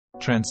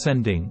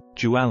Transcending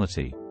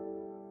duality.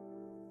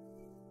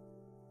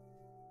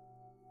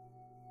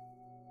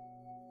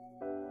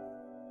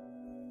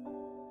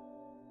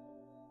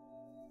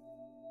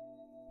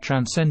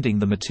 Transcending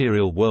the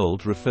material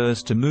world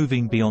refers to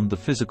moving beyond the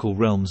physical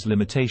realm's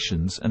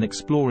limitations and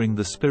exploring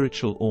the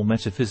spiritual or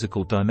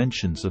metaphysical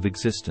dimensions of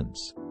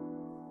existence.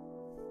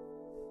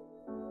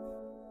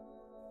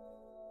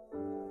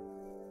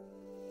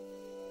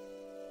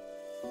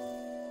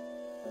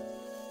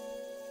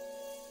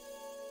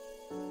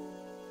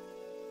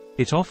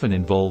 It often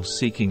involves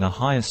seeking a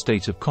higher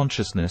state of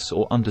consciousness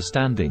or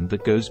understanding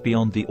that goes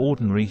beyond the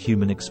ordinary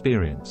human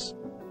experience.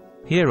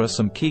 Here are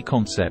some key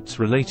concepts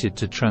related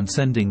to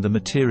transcending the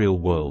material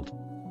world.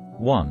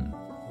 1.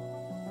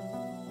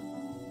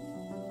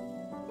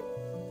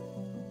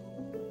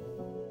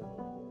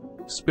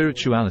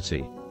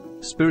 Spirituality.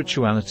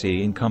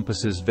 Spirituality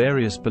encompasses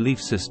various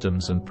belief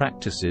systems and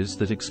practices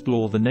that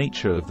explore the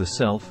nature of the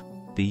self,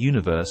 the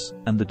universe,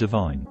 and the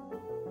divine.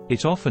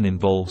 It often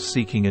involves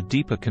seeking a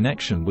deeper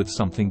connection with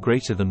something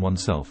greater than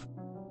oneself,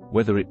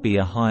 whether it be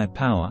a higher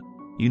power,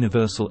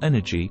 universal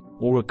energy,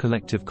 or a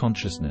collective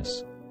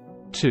consciousness.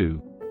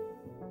 2.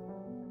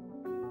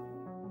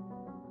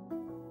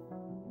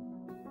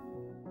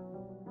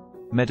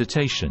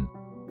 Meditation.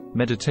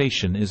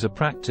 Meditation is a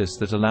practice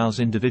that allows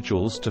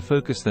individuals to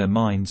focus their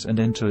minds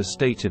and enter a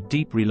state of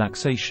deep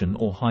relaxation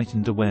or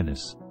heightened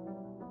awareness.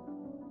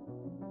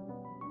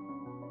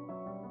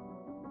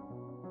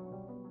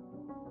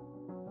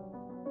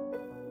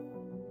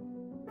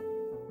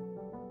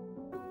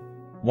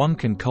 One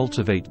can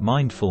cultivate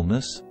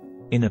mindfulness,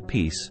 inner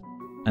peace,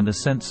 and a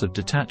sense of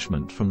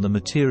detachment from the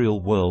material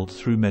world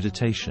through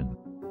meditation.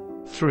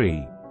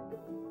 3.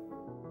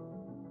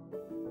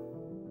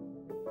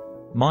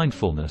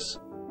 Mindfulness.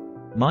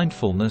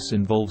 Mindfulness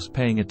involves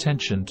paying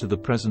attention to the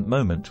present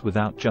moment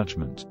without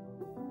judgment.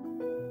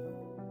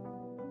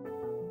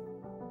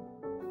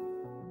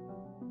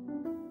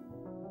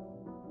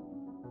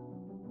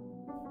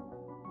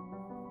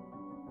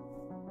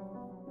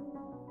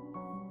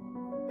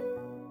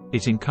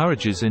 It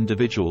encourages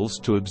individuals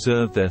to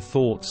observe their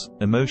thoughts,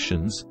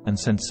 emotions, and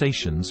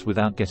sensations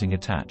without getting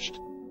attached.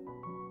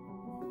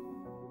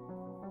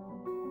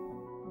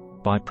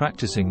 By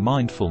practicing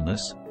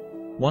mindfulness,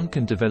 one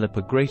can develop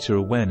a greater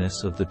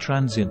awareness of the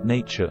transient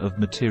nature of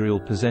material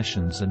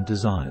possessions and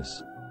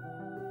desires.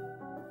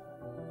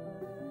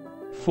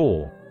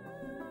 4.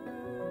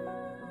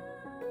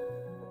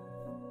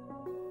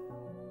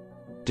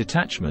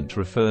 Detachment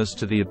refers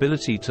to the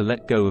ability to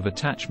let go of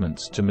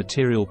attachments to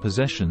material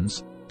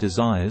possessions,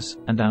 desires,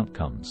 and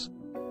outcomes.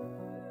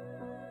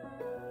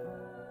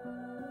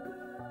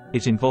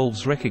 It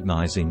involves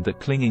recognizing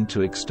that clinging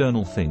to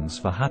external things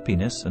for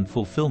happiness and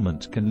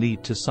fulfillment can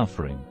lead to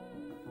suffering.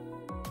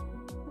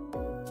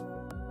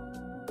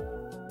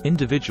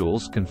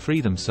 Individuals can free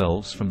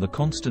themselves from the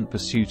constant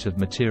pursuit of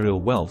material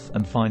wealth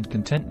and find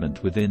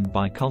contentment within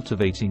by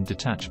cultivating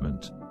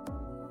detachment.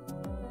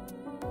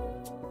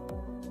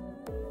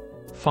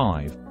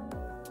 5.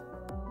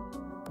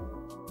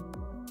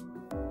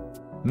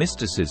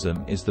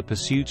 Mysticism is the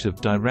pursuit of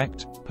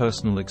direct,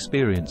 personal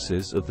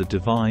experiences of the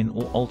divine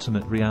or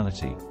ultimate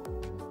reality.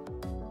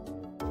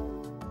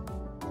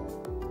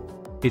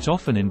 It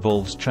often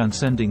involves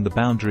transcending the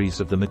boundaries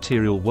of the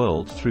material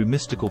world through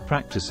mystical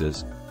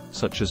practices,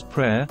 such as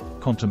prayer,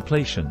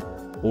 contemplation,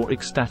 or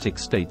ecstatic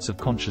states of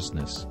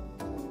consciousness.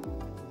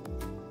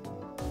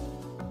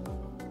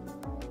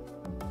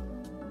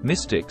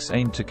 Mystics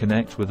aim to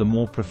connect with a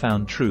more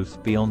profound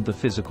truth beyond the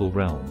physical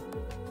realm.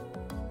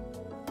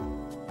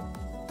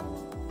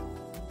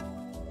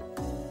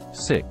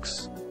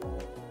 6.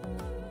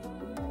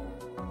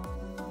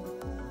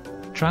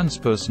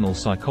 Transpersonal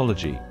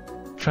psychology.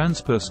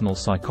 Transpersonal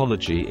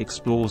psychology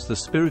explores the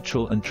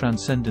spiritual and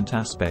transcendent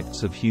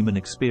aspects of human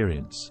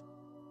experience.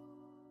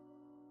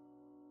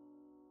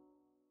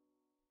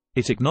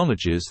 It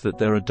acknowledges that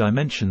there are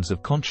dimensions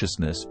of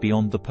consciousness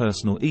beyond the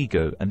personal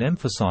ego and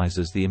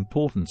emphasizes the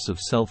importance of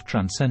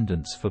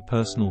self-transcendence for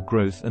personal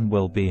growth and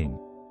well-being.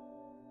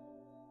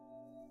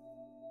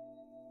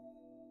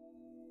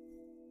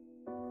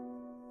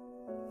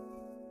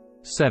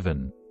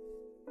 Seven.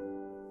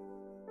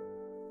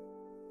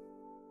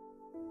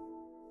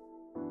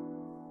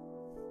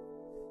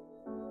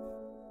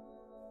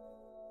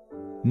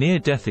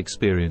 Near-death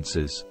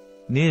experiences.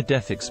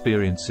 Near-death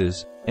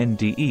experiences,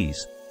 NDEs,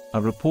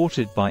 are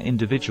reported by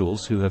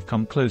individuals who have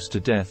come close to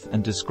death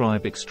and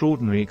describe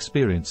extraordinary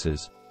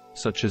experiences,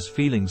 such as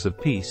feelings of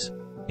peace,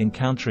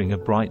 encountering a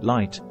bright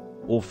light,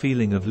 or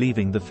feeling of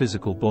leaving the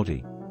physical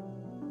body.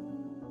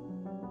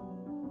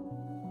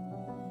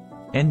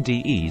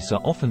 NDEs are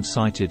often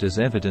cited as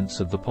evidence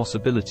of the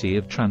possibility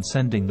of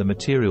transcending the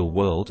material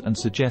world and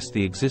suggest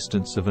the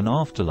existence of an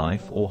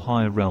afterlife or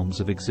higher realms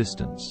of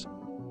existence.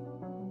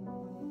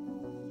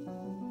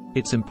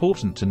 It's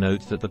important to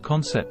note that the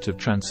concept of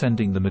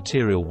transcending the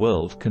material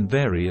world can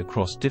vary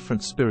across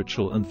different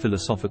spiritual and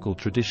philosophical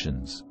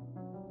traditions.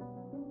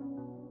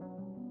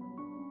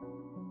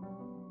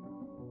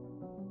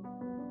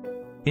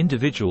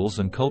 Individuals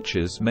and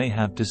cultures may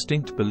have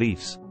distinct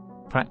beliefs,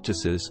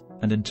 practices,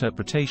 and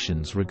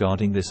interpretations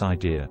regarding this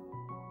idea.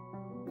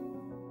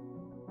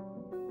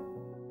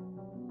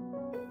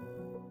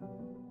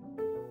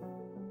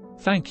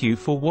 Thank you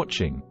for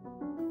watching.